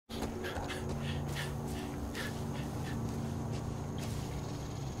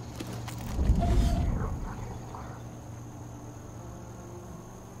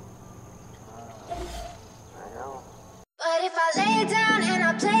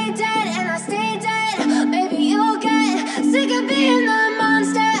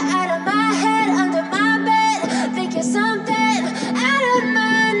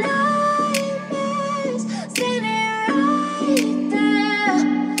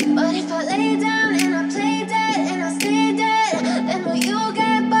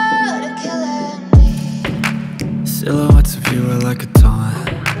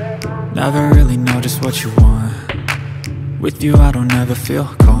never really know just what you want. With you I don't ever feel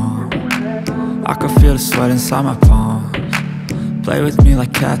calm. I can feel the sweat inside my palms. Play with me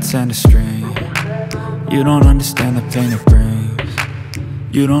like cats and a string. You don't understand the pain it brings.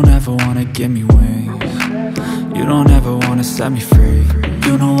 You don't ever wanna give me wings. You don't ever wanna set me free.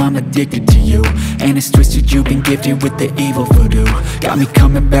 You know I'm addicted to you, and it's twisted, you've been gifted with the evil voodoo. Got me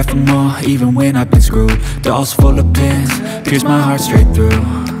coming back for more, even when I've been screwed. Dolls full of pins, pierce my heart straight through.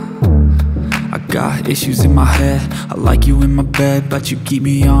 I got issues in my head, I like you in my bed, but you keep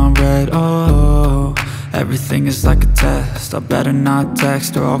me on red. Oh, everything is like a test, I better not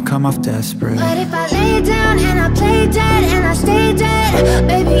text or I'll come off desperate. But if I lay down and I play dead and I stay dead,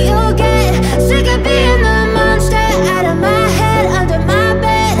 baby you'll get sick of being the monster out of my head, under my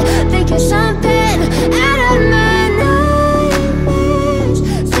bed, thinking something out of my nightmares,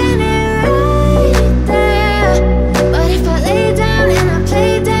 standing right there. But if I lay down and I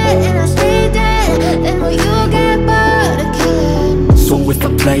play dead and I stay dead, then will you get bored of killing? So if I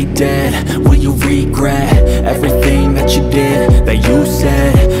play dead, will you regret everything that you did, that you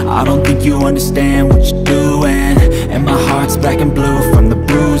said? I don't think you understand what you're doing, and my heart's black and blue from the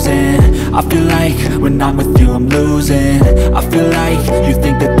bruising. I feel like when I'm with you I'm losing. I feel like you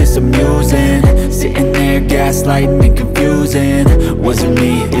think that this amusing, sitting there gaslighting and confusing. Was it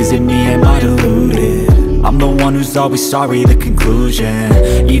me? Is it me? Am I deluded? I'm the one who's always sorry, the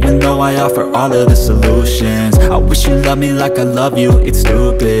conclusion, even though I offer all of the solutions. I wish you loved me like I love you, it's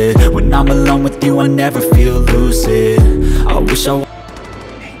stupid. When I'm alone with you I never feel lucid. I wish I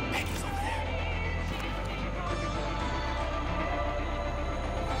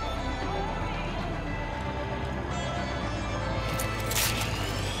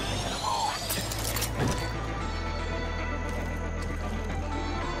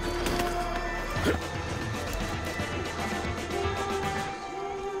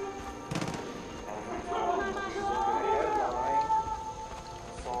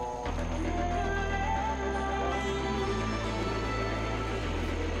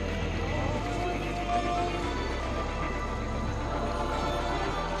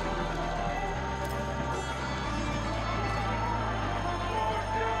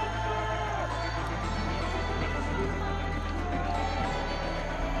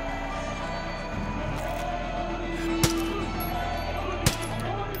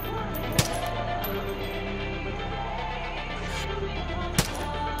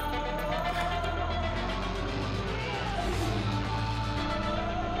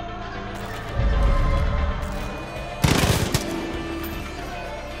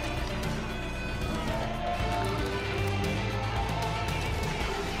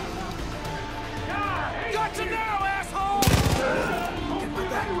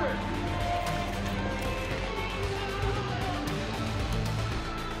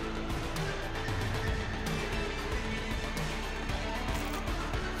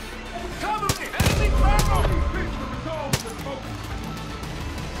Cover me!